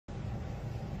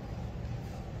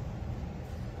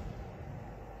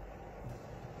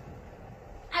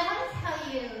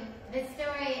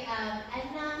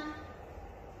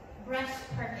Rush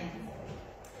Perkins.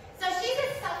 So she's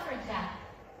a suffragette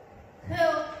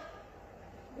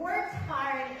who worked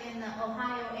hard in the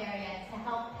Ohio area to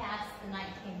help pass the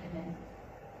 19th Amendment.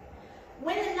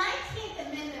 When the 19th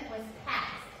Amendment was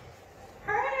passed,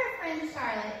 her and her friend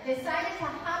Charlotte decided to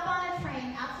hop on a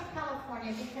train out to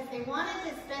California because they wanted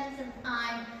to spend some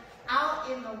time out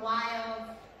in the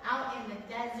wild, out in the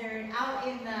desert, out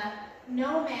in the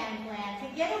no man's land,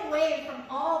 to get away from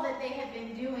all that they had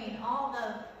been doing, all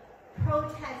the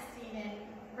protesting and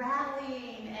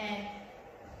rallying and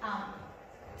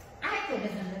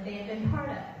activism that they had been part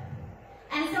of.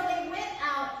 And so they went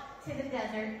out to the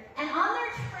desert, and on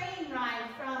their train ride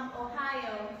from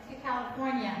Ohio to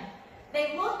California,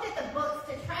 they looked at the books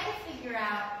to try to figure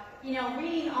out,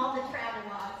 reading all the travel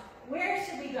logs, where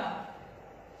should we go?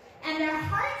 And their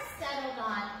hearts settled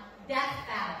on Death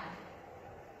Valley.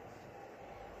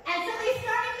 And so they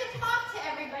started to talk to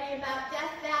everybody about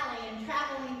Death Valley and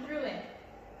traveling through it.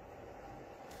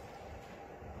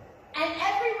 And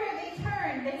everywhere they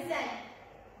turned, they said,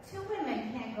 2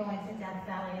 women can't go into Death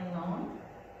Valley alone.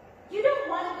 You don't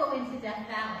want to go into Death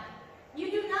Valley.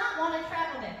 You do not want to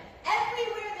travel there.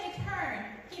 Everywhere they turned,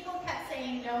 people kept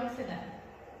saying no to them.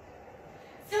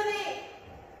 So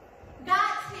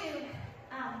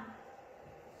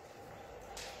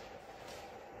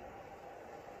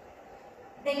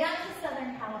they got to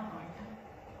Southern California.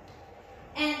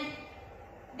 And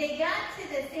they got to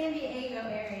the San Diego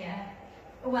area,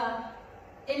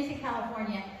 into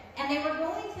California, and they were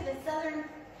going to the Southern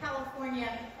California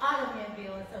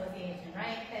Automobile Association,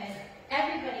 right? Because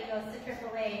everybody goes to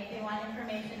AAA if they want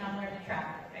information on where to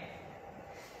travel, right?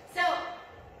 So,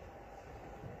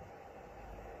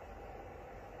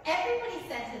 everybody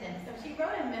said to them, so she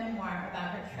wrote a memoir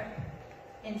about her trip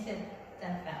into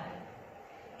Death Valley.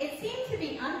 It seemed to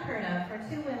be unheard of for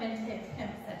 2 women to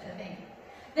attempt such a thing.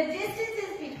 The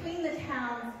distances between the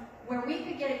towns where we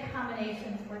could get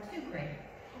accommodations were too great,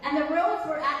 and the roads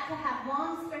were apt to have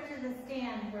long stretches of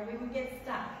sand where we would get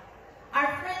stuck.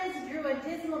 Our friends drew a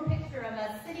dismal picture of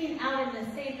us sitting out in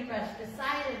the sagebrush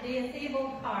beside a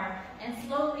disabled car and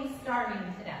slowly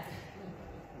starving to death.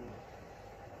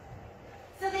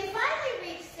 So they finally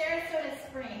reached Sarasota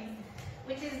Springs,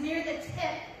 which is near the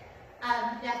tip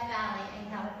of Death Valley in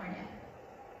California.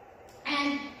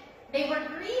 And they were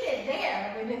greeted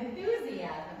there with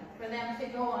enthusiasm for them to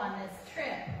go on this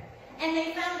trip. And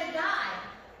they found a guide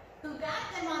who got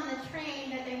them on the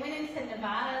train that they went into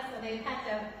Nevada, so they had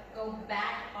to go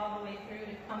back all the way through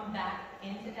to come back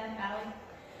into Death Valley,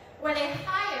 where they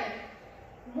hired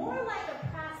more like a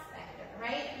prospector,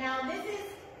 right? Now this is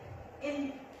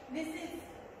in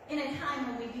a time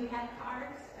when we do have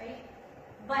cars, right?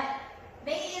 But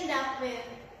they end up with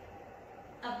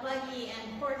a buggy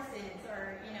and horses,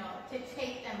 or, to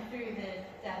take them through the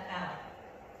Death Valley.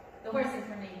 The horses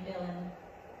were named Bill and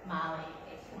Molly, in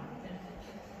case you wanted to.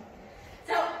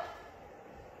 So,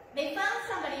 they found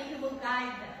somebody who will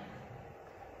guide them.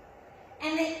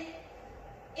 And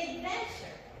the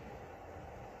adventure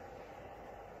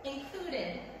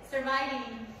included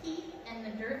surviving heat and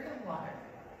the dearth of water,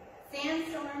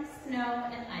 sandstorms, snow,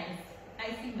 and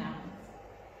icy mountains.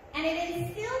 And it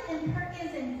instilled in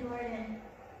Perkins and Jordan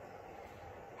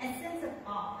a sense of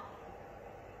awe.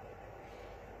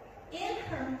 In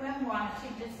her memoir,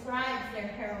 she describes their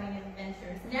harrowing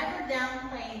adventures, never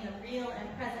downplaying the real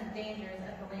and present dangers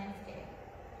of the landscape.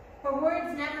 Her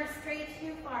words never stray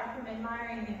too far from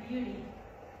admiring the beauty,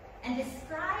 and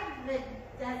describe the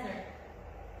desert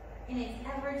in its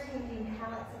ever-changing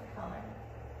palettes of color.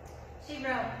 She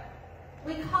wrote,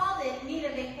 "We called it Need a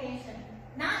Vacation,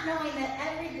 not knowing that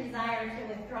every desire to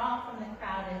withdraw from the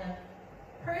crowd is a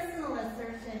personal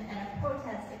assertion and a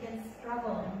protest against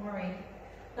struggle and worry,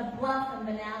 the bluff and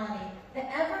banality, the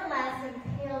everlasting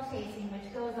tail-chasing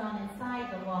which goes on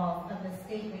inside the walls of the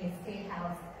stately estate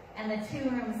house and the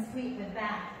 2-room suite with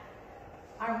bath.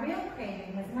 Our real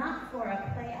craving was not for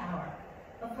a play hour,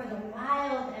 but for the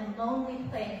wild and lonely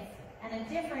place and a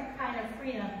different kind of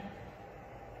freedom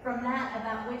from that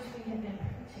about which we had been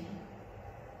preaching."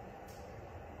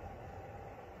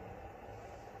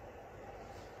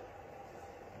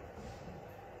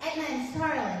 Edna and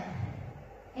Charlotte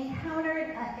encountered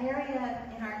an area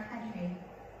in our country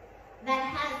that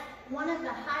has one of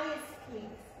the highest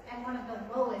peaks and one of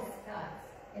the lowest spots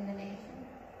in the nation.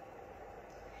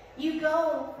 You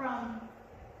go from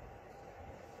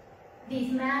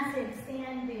these massive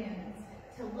sand dunes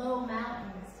to low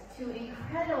mountains to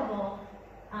incredible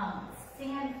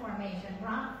sand formation,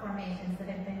 rock formations that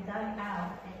have been dug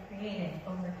out and created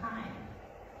over time.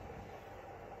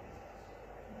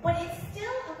 But it's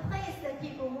still a place that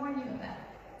people warn you about.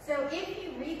 So if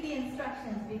you read the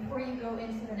instructions before you go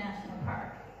into the national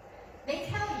park, they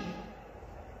tell you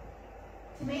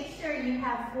to make sure you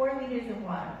have 4 liters of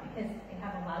water, because they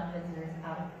have a lot of visitors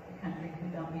out of the country who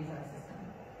don't use our system.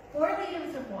 4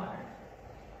 liters of water,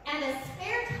 and a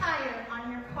spare tire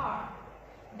on your car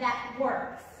that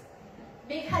works.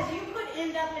 Because you could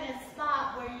end up in a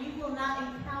spot where you will not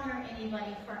encounter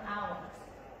anybody for hours.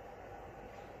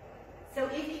 So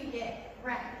if you get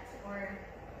wrecked or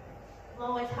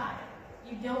blow a tire,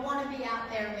 you don't want to be out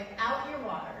there without your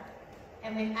water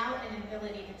and without an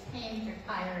ability to change your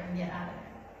tire and get out of there.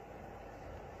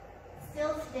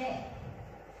 Still today,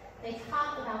 they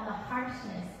talk about the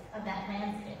harshness of that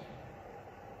landscape.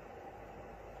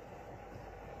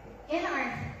 In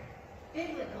our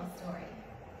biblical story,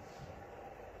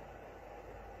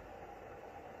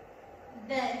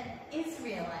 the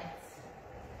Israelites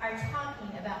are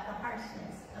talking about the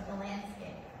harshness of the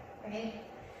landscape, right?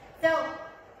 So,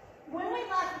 when we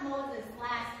left Moses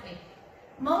last week,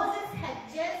 Moses had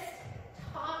just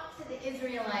talked to the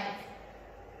Israelites.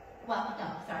 Well, no,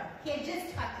 sorry. He had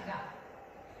just talked to God.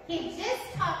 He had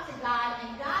just talked to God,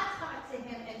 and God talked to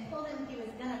him and told him he was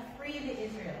going to free the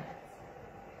Israelites.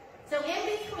 So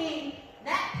in between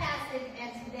that passage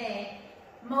and today,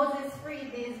 Moses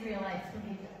freed the Israelites from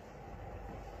Egypt.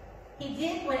 He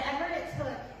did whatever it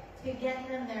took to get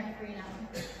them their freedom.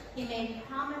 He made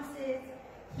promises.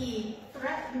 He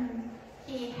threatened.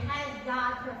 He had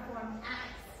God perform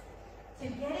acts to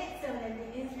get it so that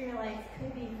the Israelites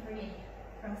could be freed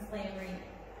from slavery.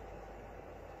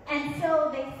 And so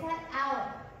they set out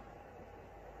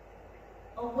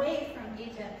away from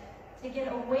Egypt to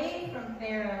get away from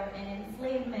Pharaoh and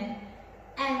enslavement.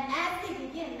 And as they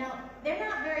begin, now they're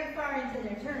not very far into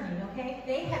their journey, okay?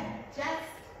 They have just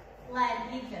fled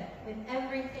Egypt with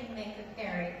everything they could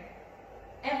carry,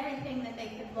 everything that they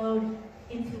could load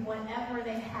into whatever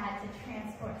they had to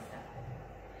transport stuff.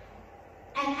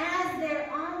 And as they're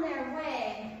on their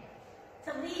way,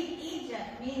 to leave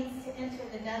Egypt means to enter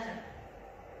the desert.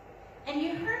 And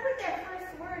you heard what their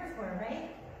first words were, right?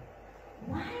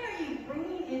 Why are you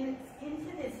bringing us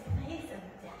into this place of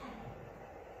death?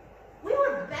 We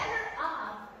were better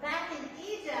off back in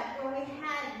Egypt where we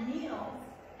had meals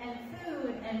and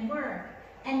food and work.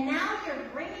 And now you're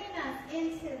bringing us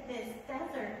into this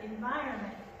desert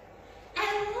environment.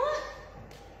 And look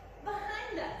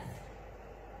behind us.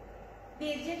 The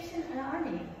Egyptian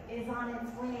army is on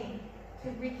its way to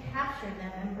recapture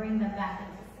them and bring them back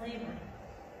into slavery.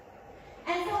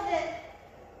 And so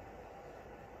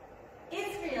the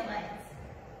Israelites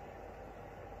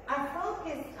are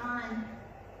focused on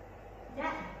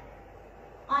death,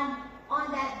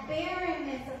 on that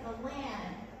barrenness of the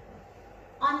land,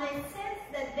 on the sense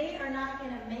that they are not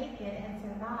going to make it and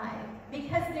survive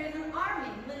because there's an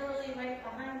army literally right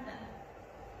behind them.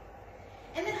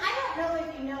 And then I don't know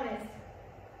if you noticed,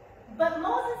 but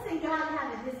Moses and God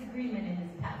have a disagreement in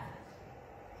this passage.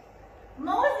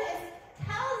 Moses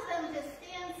tells them to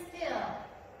stand still,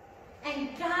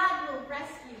 and God will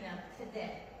rescue them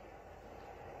today.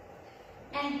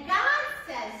 And God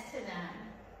says to them,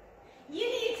 you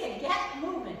need to get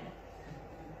moving.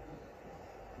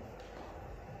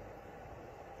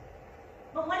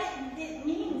 But what did it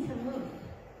mean to move?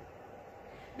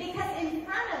 Because in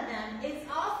front of them is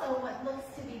also what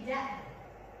looks to be death.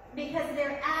 Because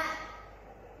they're at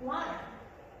water.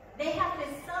 They have to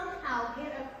somehow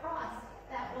get across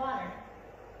that water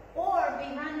or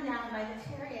be run down by the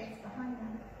chariots behind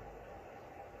them.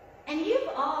 And you've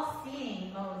all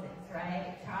seen Moses,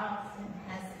 right? Charleston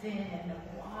has been in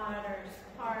the waters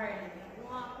part and you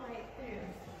walk right through.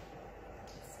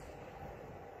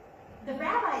 The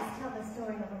rabbis tell the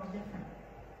story a little different.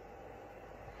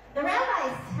 The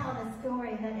rabbis tell the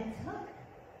story that it took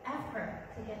effort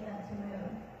to get them to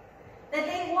move. That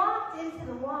they walked into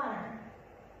the water,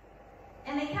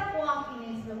 and they kept walking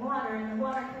into the water, and the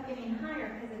water kept getting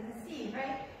higher because of the sea,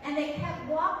 right? And they kept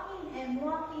walking and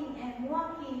walking and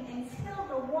walking until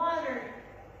the water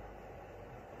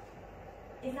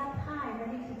is up high,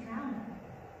 ready to drown them.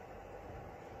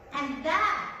 And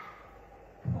that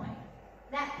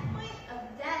point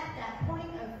of death, that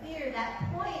point of fear,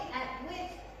 that point at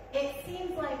which it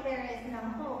seems like there is no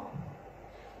hope,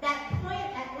 that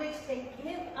point at which they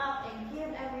give up and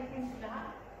give everything to God,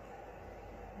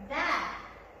 that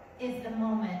is the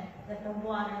moment that the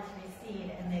waters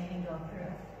recede and they can go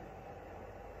through.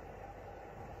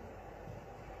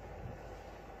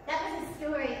 That was a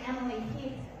story Emily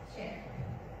Heath shared.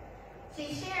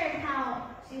 She shared how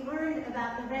she learned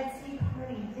about the Red Sea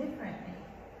party differently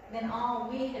than all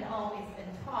we had always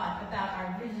been taught about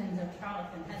our visions of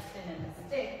Charlton Heston and the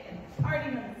stick and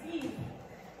parting of the seas.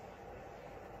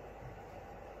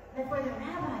 But for the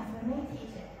rabbis, when they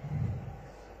teach it,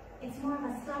 it's more of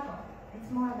a struggle. It's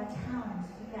more of a challenge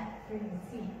to get through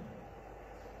the sea.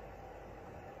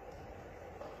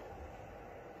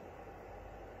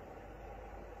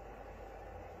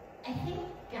 I think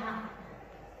God,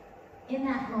 in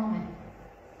that moment,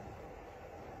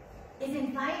 is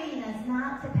inviting us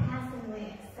not to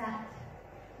passively accept,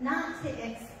 not to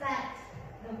expect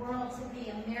the world to be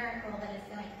a miracle that is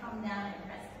going to come down and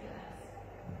rescue us,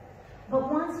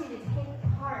 but wants you to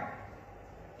take part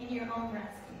in your own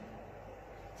rescue,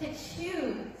 to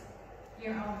choose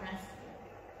your own rescue,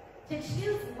 to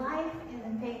choose life in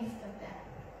the face of death,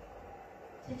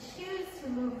 to choose to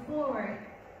move forward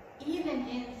even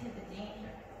into the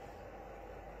danger.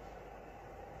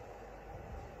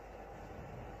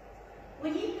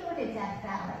 When you go to Death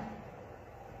Valley,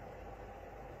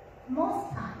 most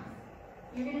times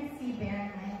you're going to see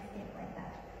barren landscape like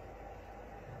that.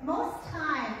 Most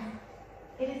times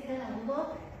it is going to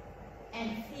look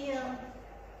and feel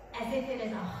as if it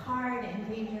is a hard and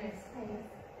dangerous place.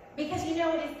 Because you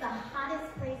know it is the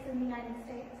hottest place in the United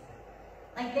States.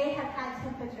 Like they have had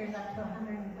temperatures up to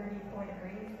 134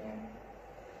 degrees there.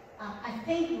 I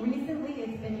think recently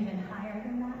it's been even higher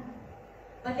than that.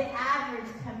 But the average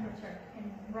temperature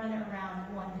can run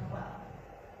around 112.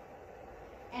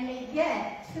 And they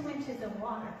get 2 inches of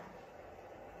water.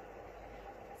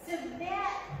 So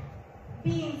that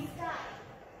being said,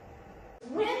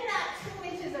 when that 2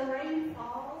 inches of rain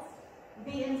falls,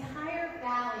 the entire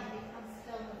valley becomes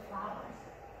filled with flowers.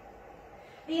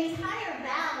 The entire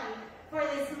valley, for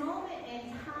this moment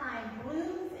in time,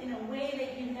 blooms in a way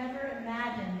that you never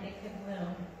imagined it could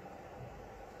bloom.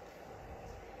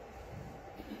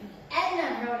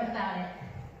 Edna wrote about it.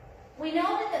 We know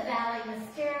that the valley was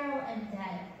sterile and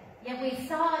dead, yet we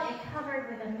saw it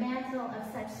covered with a mantle of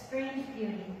such strange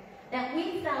beauty that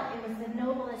we felt it was the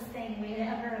noblest thing we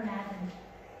had ever imagined,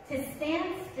 to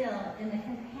stand still in the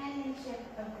companionship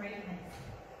of greatness.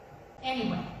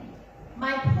 Anyway,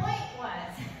 my point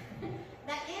was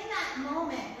that in that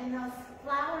moment when those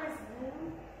flowers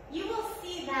bloom, you will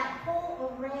see that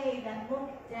whole array that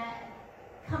looked dead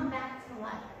come back to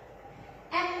life.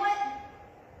 And what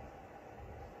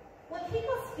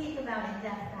people speak about in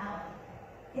Death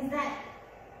Valley is that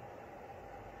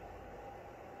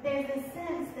there's a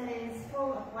sense that it is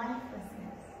full of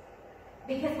lifelessness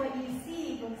because what you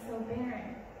see looks so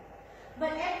barren.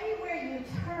 But everywhere you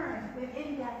turn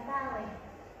within Death Valley,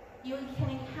 you can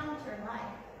encounter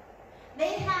life.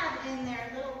 They have in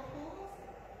their little pools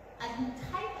a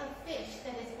type of fish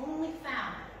that is only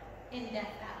found in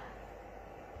Death Valley,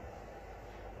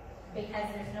 because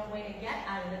there's no way to get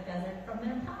out of the desert from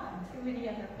their pond to any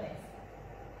other place.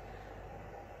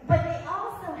 But they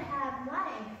also have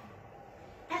life,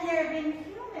 and there have been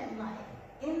human life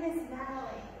in this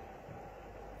valley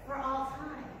for all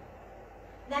time.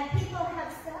 That people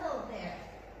have settled there,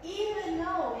 even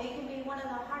though it can be one of the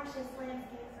harshest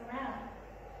landscapes around.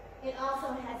 It also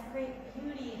has great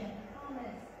beauty and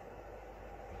promise.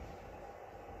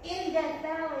 In Death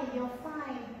Valley, you'll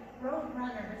find road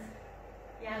runners.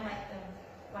 Yeah, like the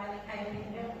Wile E.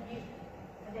 Coyote.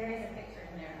 There is a picture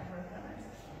in there of road runners.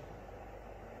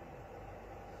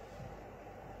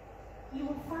 You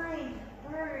will find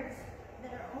birds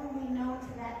that are only known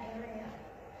to that area.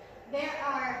 There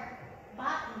are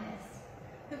botanists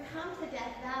who come to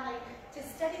Death Valley to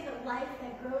study the life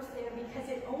that grows there because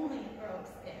it only grows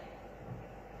there.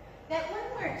 That when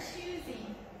we're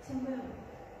choosing to move,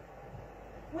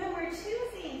 when we're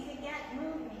choosing to get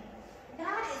moving,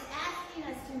 God is asking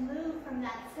us to move from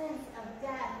that sense of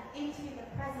death into the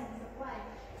presence of life.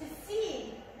 To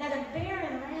see that a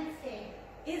barren landscape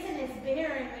isn't as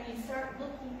barren when you start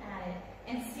looking at it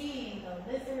and seeing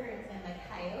the lizards and the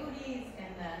coyotes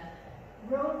and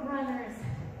the road runners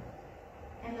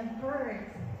and the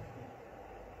birds.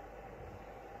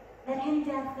 That in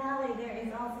Death Valley there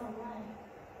is also life.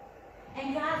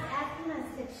 And God's asking us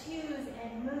to choose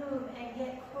and move and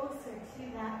get closer to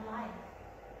that life.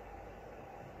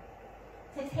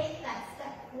 To take that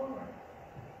step forward.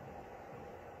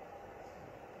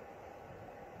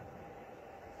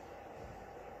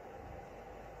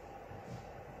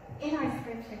 In our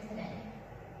scripture today,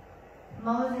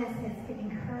 Moses is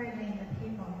encouraging the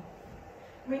people,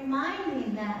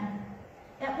 reminding them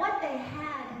that what they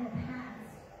had in the past,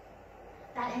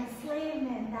 that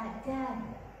enslavement, that death,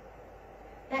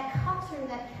 that culture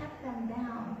that kept them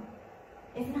down,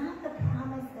 is not the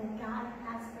promise that God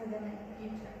has for them in the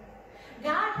future.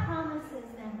 God promises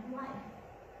them life.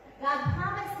 God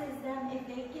promises them if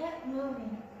they get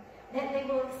moving